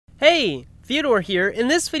Hey, Theodore here. In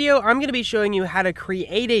this video, I'm going to be showing you how to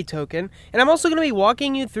create a token, and I'm also going to be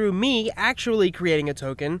walking you through me actually creating a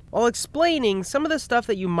token while explaining some of the stuff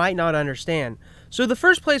that you might not understand. So the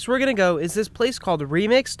first place we're going to go is this place called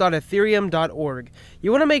remix.ethereum.org.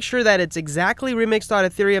 You want to make sure that it's exactly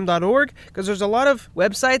remix.ethereum.org because there's a lot of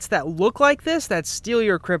websites that look like this that steal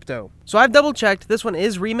your crypto. So I've double checked, this one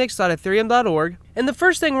is remix.ethereum.org. And the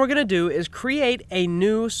first thing we're going to do is create a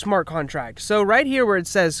new smart contract. So right here where it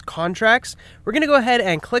says contracts, we're going to go ahead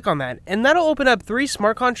and click on that. And that'll open up 3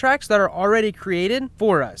 smart contracts that are already created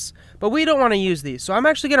for us. But we don't want to use these. So I'm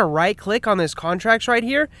actually going to right click on this contracts right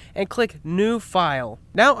here and click new file.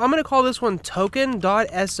 Now I'm going to call this one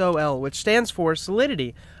token.sol, which stands for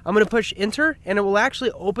solidity. I'm going to push enter and it will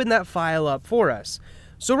actually open that file up for us.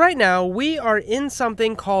 So right now, we are in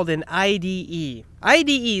something called an IDE.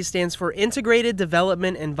 IDE stands for Integrated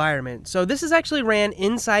Development Environment. So this is actually ran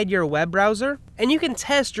inside your web browser, and you can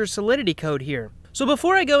test your Solidity code here. So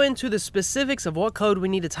before I go into the specifics of what code we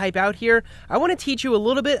need to type out here, I want to teach you a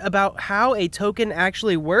little bit about how a token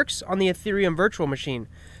actually works on the Ethereum virtual machine.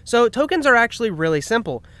 So tokens are actually really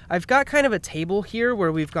simple. I've got kind of a table here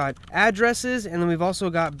where we've got addresses and then we've also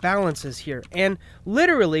got balances here. And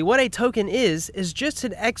literally what a token is just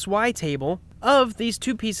an XY table of these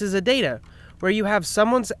 2 pieces of data, where you have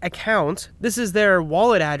someone's account, this is their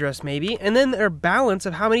wallet address maybe, and then their balance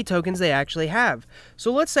of how many tokens they actually have.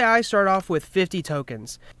 So let's say I start off with 50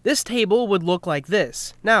 tokens. This table would look like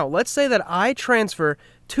this. Now let's say that I transfer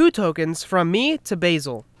 2 tokens from me to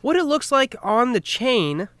Basil. What it looks like on the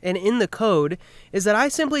chain and in the code is that I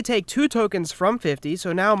simply take 2 tokens from 50,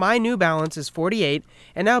 so now my new balance is 48,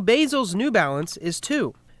 and now Basil's new balance is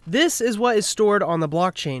 2. This is what is stored on the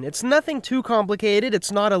blockchain. It's nothing too complicated,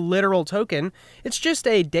 it's not a literal token, it's just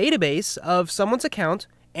a database of someone's account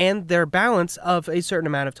and their balance of a certain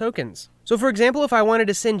amount of tokens. So for example, if I wanted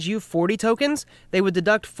to send you 40 tokens, they would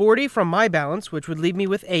deduct 40 from my balance, which would leave me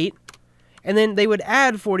with 8, and then they would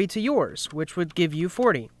add 40 to yours, which would give you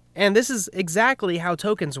 40. And this is exactly how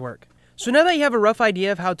tokens work. So now that you have a rough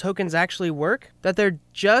idea of how tokens actually work, that they're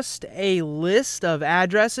just a list of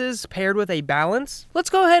addresses paired with a balance, let's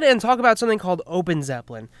go ahead and talk about something called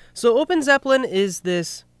OpenZeppelin. So OpenZeppelin is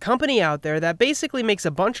this company out there that basically makes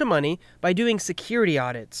a bunch of money by doing security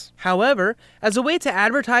audits. However, as a way to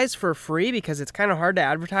advertise for free, because it's kind of hard to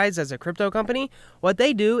advertise as a crypto company, what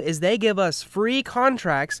they do is they give us free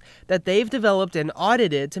contracts that they've developed and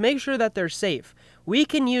audited to make sure that they're safe. We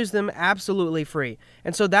can use them absolutely free.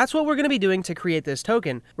 And so that's what we're going to be doing to create this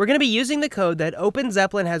token. We're going to be using the code that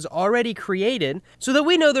OpenZeppelin has already created so that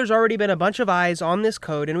we know there's already been a bunch of eyes on this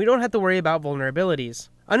code and we don't have to worry about vulnerabilities.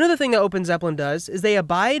 Another thing that OpenZeppelin does is they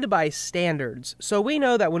abide by standards. So we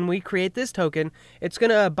know that when we create this token, it's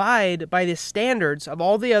going to abide by the standards of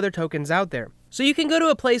all the other tokens out there. So you can go to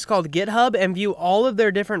a place called GitHub and view all of their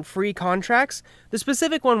different free contracts. The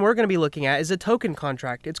specific one we're going to be looking at is a token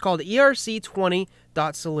contract. It's called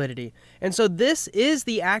ERC20.solidity. And so this is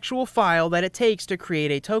the actual file that it takes to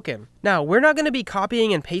create a token. Now, we're not going to be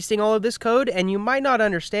copying and pasting all of this code, and you might not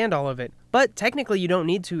understand all of it. But technically, you don't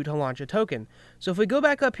need to launch a token. So if we go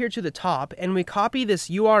back up here to the top and we copy this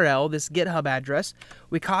URL, this GitHub address,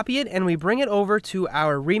 we copy it and we bring it over to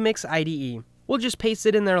our Remix IDE. We'll just paste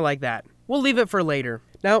it in there like that. We'll leave it for later.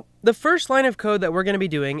 Now, the first line of code that we're going to be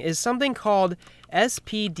doing is something called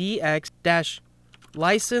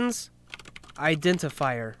spdx-license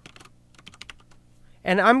identifier.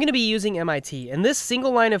 And I'm going to be using MIT. And this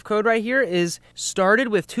single line of code right here is started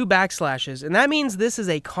with 2 backslashes. And that means this is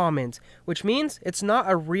a comment, which means it's not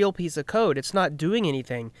a real piece of code. It's not doing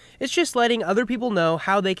anything. It's just letting other people know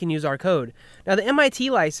how they can use our code. Now, the MIT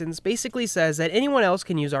license basically says that anyone else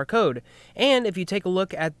can use our code. And if you take a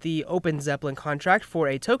look at the OpenZeppelin contract for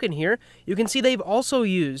a token here, you can see they've also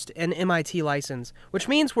used an MIT license, which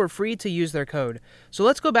means we're free to use their code. So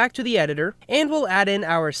let's go back to the editor and we'll add in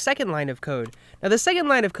our second line of code. Now, the second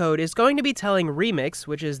line of code is going to be telling Remix,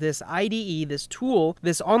 which is this IDE, this tool,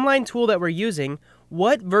 this online tool that we're using,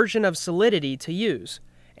 what version of Solidity to use.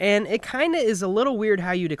 And it kind of is a little weird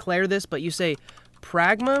how you declare this, but you say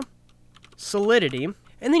pragma solidity,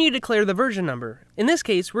 and then you declare the version number. In this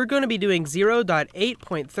case, we're going to be doing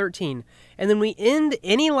 0.8.13, and then we end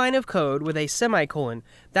any line of code with a semicolon.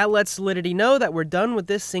 That lets Solidity know that we're done with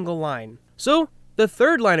this single line. So the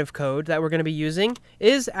third line of code that we're going to be using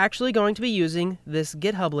is actually going to be using this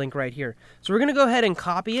GitHub link right here. So we're going to go ahead and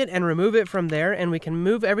copy it and remove it from there, and we can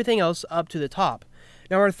move everything else up to the top.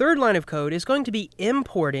 Now our third line of code is going to be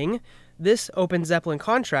importing this OpenZeppelin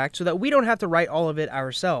contract so that we don't have to write all of it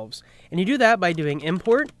ourselves. And you do that by doing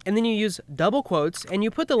import, and then you use double quotes, and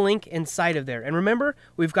you put the link inside of there. And remember,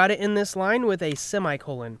 we've got it in this line with a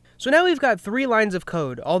semicolon. So now we've got 3 lines of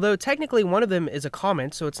code, although technically one of them is a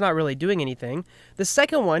comment, so it's not really doing anything. The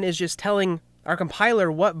second one is just telling our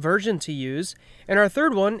compiler what version to use, and our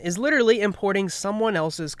third one is literally importing someone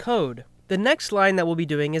else's code. The next line that we'll be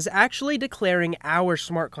doing is actually declaring our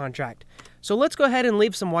smart contract. So let's go ahead and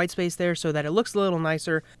leave some white space there so that it looks a little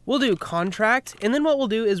nicer. We'll do contract, and then what we'll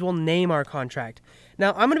do is we'll name our contract.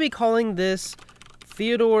 Now I'm going to be calling this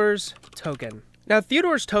TheodoresToken. Now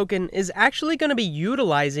TheodoresToken is actually going to be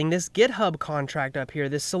utilizing this GitHub contract up here,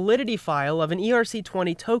 this solidity file of an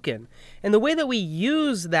ERC20 token. And the way that we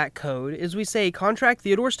use that code is we say contract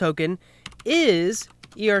TheodoresToken is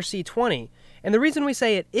ERC20. And the reason we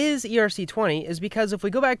say it is ERC20 is because if we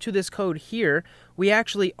go back to this code here, we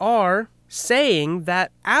actually are saying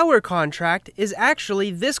that our contract is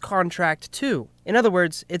actually this contract too. In other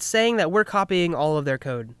words, it's saying that we're copying all of their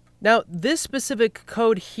code. Now, this specific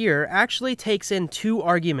code here actually takes in 2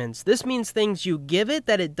 arguments. This means things you give it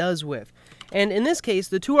that it does with. And in this case,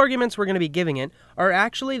 the 2 arguments we're going to be giving it are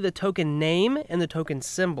actually the token name and the token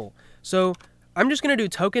symbol. So I'm just going to do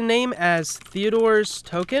token name as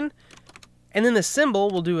TheodoresToken, and then the symbol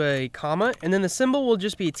will do a comma, and then the symbol will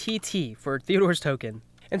just be TT for TheodoresToken.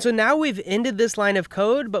 And so now we've ended this line of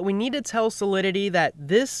code, but we need to tell Solidity that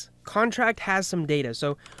this contract has some data.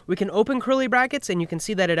 So we can open curly brackets, and you can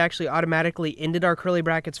see that it actually automatically ended our curly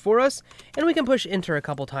brackets for us, and we can push enter a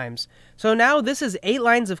couple times. So now this is 8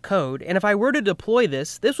 lines of code, and if I were to deploy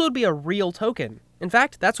this, this would be a real token. In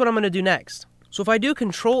fact, that's what I'm going to do next. So if I do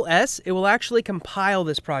Control S, it will actually compile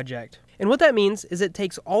this project. And what that means is it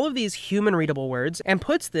takes all of these human-readable words and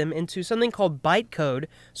puts them into something called bytecode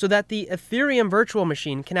so that the Ethereum virtual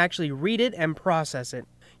machine can actually read it and process it.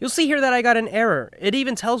 You'll see here that I got an error. It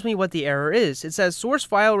even tells me what the error is. It says source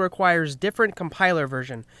file requires different compiler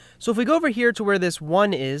version. So if we go over here to where this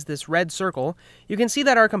 1 is, this red circle, you can see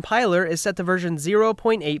that our compiler is set to version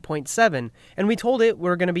 0.8.7, and we told it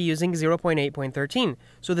we're going to be using 0.8.13.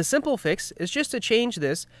 So the simple fix is just to change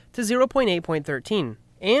this to 0.8.13.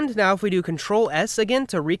 And now if we do Control S again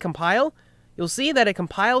to recompile, you'll see that it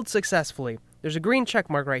compiled successfully. There's a green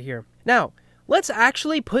check mark right here. Now, let's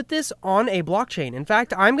actually put this on a blockchain. In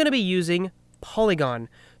fact, I'm going to be using Polygon.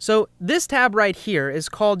 So this tab right here is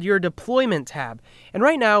called your deployment tab. And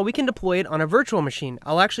right now we can deploy it on a virtual machine.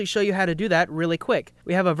 I'll actually show you how to do that really quick.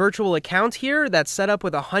 We have a virtual account here that's set up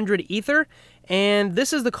with 100 Ether. And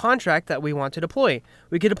this is the contract that we want to deploy.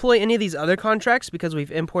 We could deploy any of these other contracts because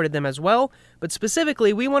we've imported them as well, but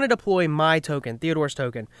specifically we want to deploy my token,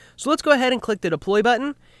 TheodoresToken. So let's go ahead and click the deploy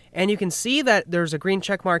button, and you can see that there's a green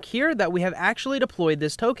check mark here that we have actually deployed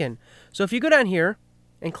this token. So if you go down here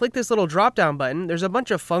and click this little drop down button, there's a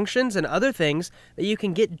bunch of functions and other things that you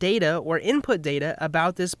can get data or input data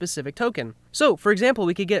about this specific token. So for example,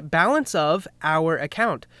 we could get balance of our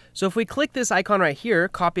account. So if we click this icon right here,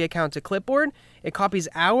 copy account to clipboard, it copies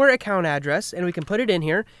our account address and we can put it in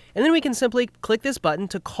here, and then we can simply click this button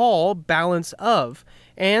to call balance of,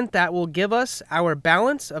 and that will give us our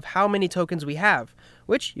balance of how many tokens we have,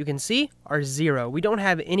 which you can see are 0. We don't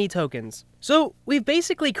have any tokens. So we've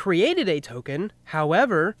basically created a token.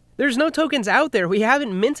 However, there's no tokens out there. We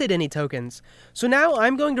haven't minted any tokens. So now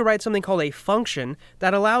I'm going to write something called a function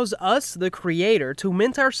that allows us, the creator, to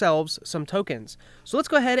mint ourselves some tokens. So let's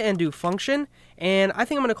go ahead and do function, and I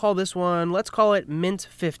think I'm going to call this one, let's call it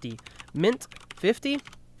mintFifty. mintFifty.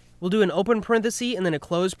 We'll do an open parenthesis and then a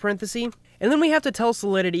close parenthesis. And then we have to tell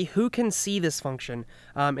Solidity who can see this function.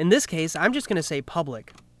 In this case, I'm just going to say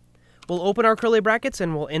public. We'll open our curly brackets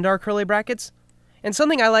and we'll end our curly brackets. And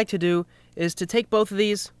something I like to do is to take both of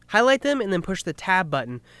these, highlight them, and then push the tab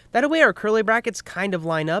button. That way our curly brackets kind of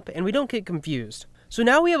line up and we don't get confused. So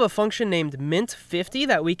now we have a function named mintFifty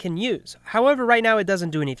that we can use. However, right now it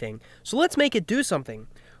doesn't do anything. So let's make it do something.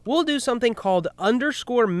 We'll do something called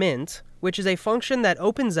 _mint, which is a function that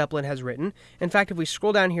OpenZeppelin has written. In fact, if we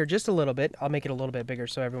scroll down here just a little bit, I'll make it a little bit bigger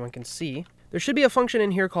so everyone can see. There should be a function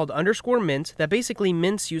in here called _mint that basically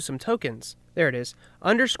mints you some tokens. There it is,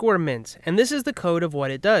 _mint, and this is the code of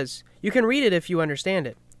what it does. You can read it if you understand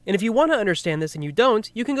it. And if you want to understand this and you don't,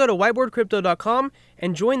 you can go to whiteboardcrypto.com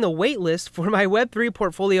and join the waitlist for my Web3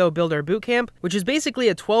 Portfolio Builder Bootcamp, which is basically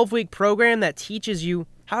a 12-week program that teaches you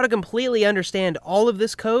how to completely understand all of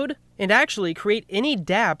this code and actually create any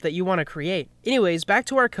dApp that you want to create. Anyways, back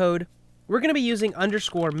to our code. We're going to be using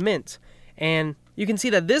 _mint. And you can see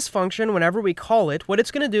that this function, whenever we call it, what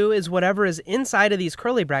it's going to do is whatever is inside of these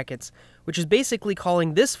curly brackets, which is basically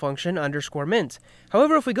calling this function _mint.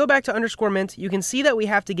 However, if we go back to _mint, you can see that we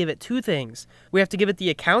have to give it two things. We have to give it the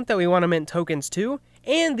account that we want to mint tokens to,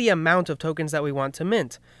 and the amount of tokens that we want to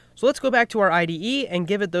mint. So let's go back to our IDE and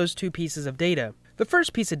give it those two pieces of data. The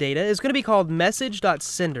first piece of data is going to be called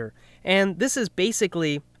msg.sender, and this is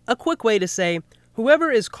basically a quick way to say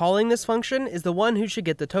whoever is calling this function is the one who should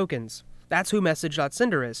get the tokens. That's who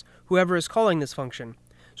msg.sender is, whoever is calling this function.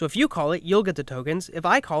 So if you call it, you'll get the tokens. If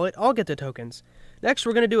I call it, I'll get the tokens. Next,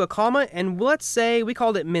 we're going to do a comma, and let's say we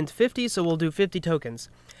called it mintFifty, so we'll do 50 tokens.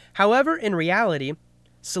 However, in reality,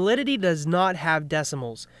 Solidity does not have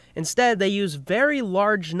decimals. Instead, they use very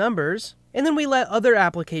large numbers, and then we let other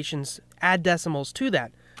applications add decimals to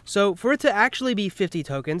that. So for it to actually be 50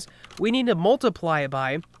 tokens, we need to multiply it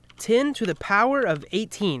by 10 to the power of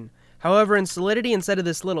 18. However, in Solidity, instead of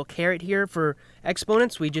this little caret here for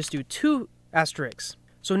exponents, we just do 2 asterisks.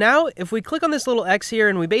 So now, if we click on this little X here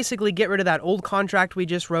and we basically get rid of that old contract we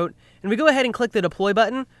just wrote, and we go ahead and click the deploy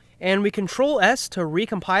button, and we Control S to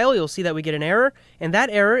recompile, you'll see that we get an error, and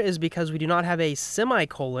that error is because we do not have a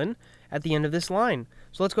semicolon at the end of this line.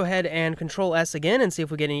 So let's go ahead and Control S again and see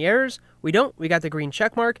if we get any errors. We don't, we got the green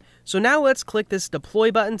check mark. So now let's click this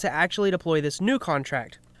deploy button to actually deploy this new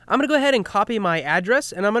contract. I'm going to go ahead and copy my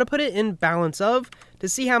address, and I'm going to put it in balance of to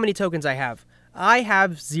see how many tokens I have. I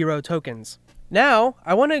have 0 tokens. Now,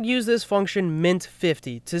 I want to use this function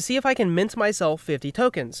mintFifty to see if I can mint myself 50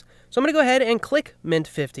 tokens. So I'm going to go ahead and click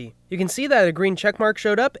mintFifty. You can see that a green check mark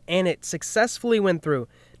showed up, and it successfully went through.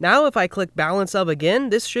 Now, if I click balance of again,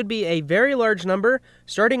 this should be a very large number,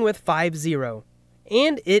 starting with 50.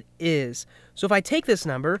 And it is. So if I take this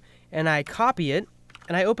number, and I copy it,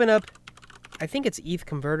 and I open up, I think it's ETH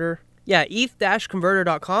converter. Yeah,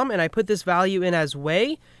 ETH-converter.com, and I put this value in as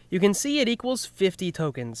way, you can see it equals 50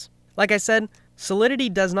 tokens. Like I said, Solidity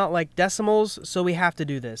does not like decimals, so we have to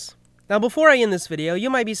do this. Now, before I end this video, you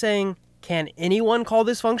might be saying, can anyone call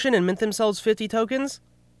this function and mint themselves 50 tokens?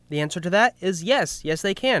 The answer to that is yes. Yes,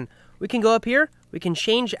 they can. We can go up here, we can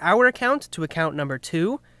change our account to account number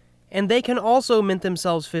 2, and they can also mint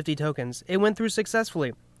themselves 50 tokens. It went through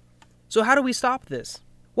successfully. So how do we stop this?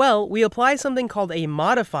 Well, we apply something called a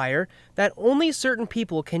modifier that only certain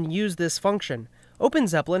people can use this function.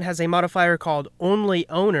 OpenZeppelin has a modifier called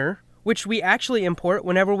onlyOwner, which we actually import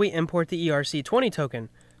whenever we import the ERC20 token.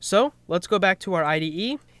 So let's go back to our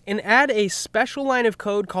IDE and add a special line of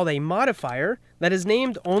code called a modifier that is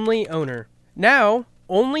named onlyOwner. Now,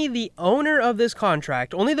 only the owner of this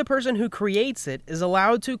contract, only the person who creates it, is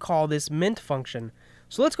allowed to call this mint function.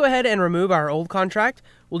 So let's go ahead and remove our old contract.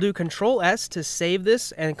 We'll do Control S to save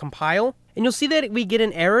this and compile. And you'll see that we get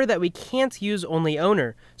an error that we can't use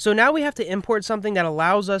onlyOwner. So now we have to import something that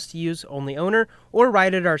allows us to use onlyOwner or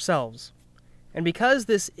write it ourselves. And because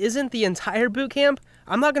this isn't the entire bootcamp,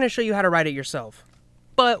 I'm not going to show you how to write it yourself.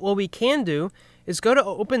 But what we can do is go to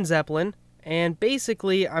OpenZeppelin, and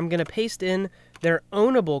basically I'm going to paste in their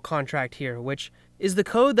Ownable contract here, which is the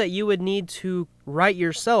code that you would need to write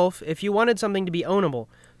yourself if you wanted something to be ownable.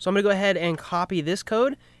 So I'm going to go ahead and copy this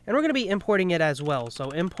code, and we're going to be importing it as well.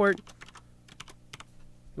 So import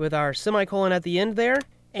with our semicolon at the end there.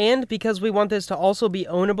 And because we want this to also be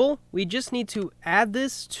ownable, we just need to add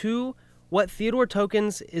this to what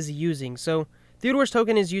TheodoresToken is using. So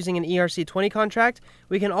TheodoresToken is using an ERC20 contract.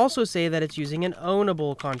 We can also say that it's using an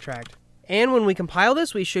ownable contract. And when we compile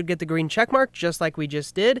this, we should get the green check mark just like we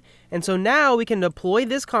just did. And so now we can deploy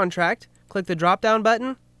this contract, click the drop down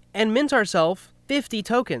button, and mint ourselves 50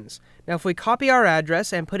 tokens. Now if we copy our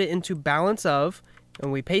address and put it into balance of,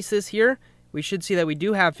 and we paste this here, we should see that we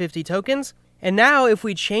do have 50 tokens. And now if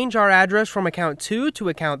we change our address from account 2 to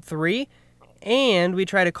account 3, and we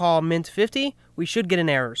try to call mintFifty, we should get an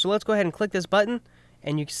error. So let's go ahead and click this button,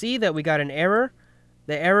 and you can see that we got an error.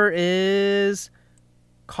 The error is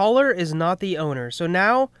caller is not the owner. So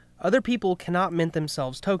now other people cannot mint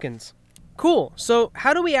themselves tokens. Cool. So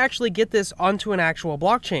how do we actually get this onto an actual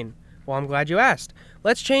blockchain? Well, I'm glad you asked.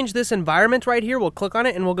 Let's change this environment right here. We'll click on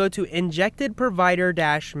it and we'll go to injected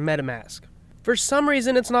provider-metamask. For some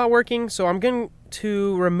reason it's not working, so I'm going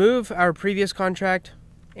to remove our previous contract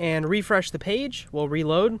and refresh the page. We'll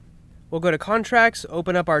reload. We'll go to contracts,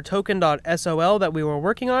 open up our token.sol that we were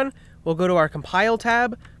working on. We'll go to our compile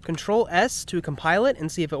tab, Control S to compile it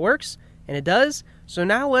and see if it works, and it does. So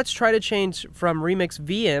now let's try to change from Remix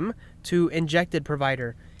VM to injected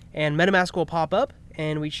provider, and MetaMask will pop up,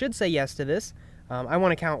 and we should say yes to this. I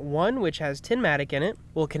want account 1, which has Tinmatic in it.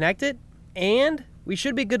 We'll connect it, and we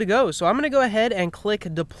should be good to go. So I'm going to go ahead and click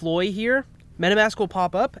deploy here. MetaMask will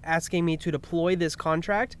pop up asking me to deploy this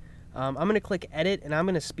contract. I'm going to click edit and I'm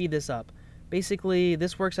going to speed this up. Basically,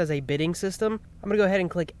 this works as a bidding system. I'm going to go ahead and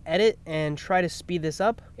click edit and try to speed this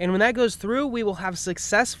up. And when that goes through, we will have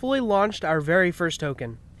successfully launched our very first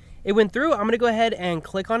token. It went through. I'm going to go ahead and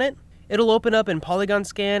click on it. It'll open up in Polygon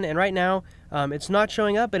Scan, and right now it's not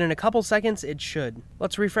showing up, but in a couple seconds it should.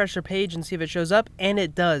 Let's refresh the page and see if it shows up, and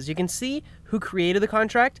it does. You can see who created the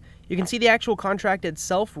contract. You can see the actual contract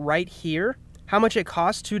itself right here, how much it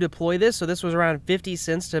cost to deploy this. So this was around 50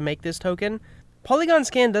 cents to make this token. Polygon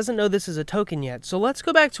Scan doesn't know this is a token yet, so let's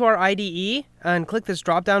go back to our IDE and click this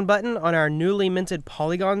drop-down button on our newly minted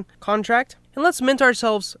Polygon contract, and let's mint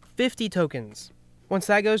ourselves 50 tokens. Once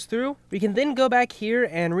that goes through, we can then go back here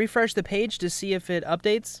and refresh the page to see if it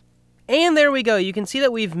updates. And there we go. You can see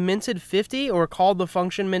that we've minted 50, or called the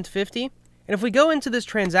function mintFifty. And if we go into this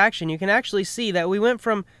transaction, you can actually see that we went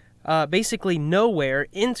from basically nowhere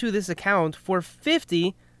into this account for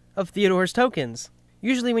 50 of Theodores tokens.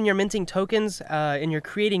 Usually when you're minting tokens and you're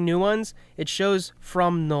creating new ones, it shows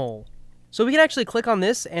from null. So we can actually click on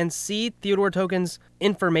this and see Theodore tokens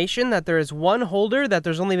information, that there is one holder, that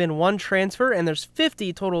there's only been one transfer, and there's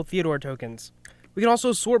 50 total Theodore tokens. We can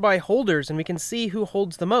also sort by holders, and we can see who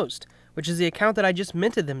holds the most, which is the account that I just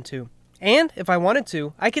minted them to. And if I wanted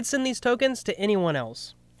to, I could send these tokens to anyone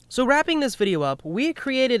else. So wrapping this video up, we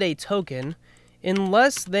created a token in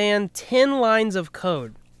less than 10 lines of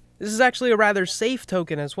code. This is actually a rather safe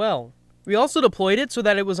token as well. We also deployed it so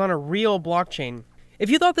that it was on a real blockchain. If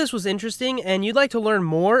you thought this was interesting and you'd like to learn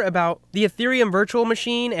more about the Ethereum virtual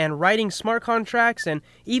machine and writing smart contracts and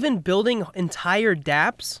even building entire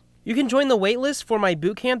dApps, you can join the waitlist for my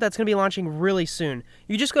bootcamp that's going to be launching really soon.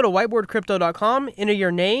 You just go to whiteboardcrypto.com, enter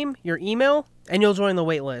your name, your email, and you'll join the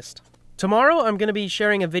waitlist. Tomorrow, I'm going to be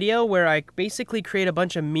sharing a video where I basically create a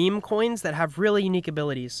bunch of meme coins that have really unique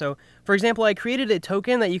abilities. So, for example, I created a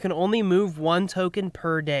token that you can only move one token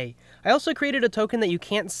per day. I also created a token that you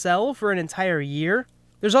can't sell for an entire year.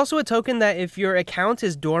 There's also a token that if your account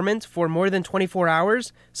is dormant for more than 24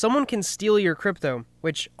 hours, someone can steal your crypto,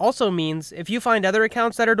 which also means if you find other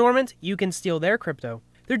accounts that are dormant, you can steal their crypto.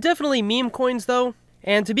 They're definitely meme coins though,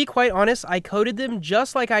 and to be quite honest, I coded them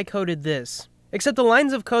just like I coded this. Except the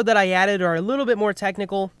lines of code that I added are a little bit more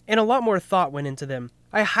technical, and a lot more thought went into them.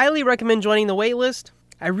 I highly recommend joining the waitlist.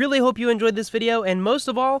 I really hope you enjoyed this video, and most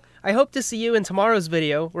of all, I hope to see you in tomorrow's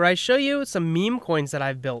video where I show you some meme coins that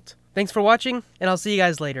I've built. Thanks for watching, and I'll see you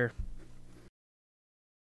guys later.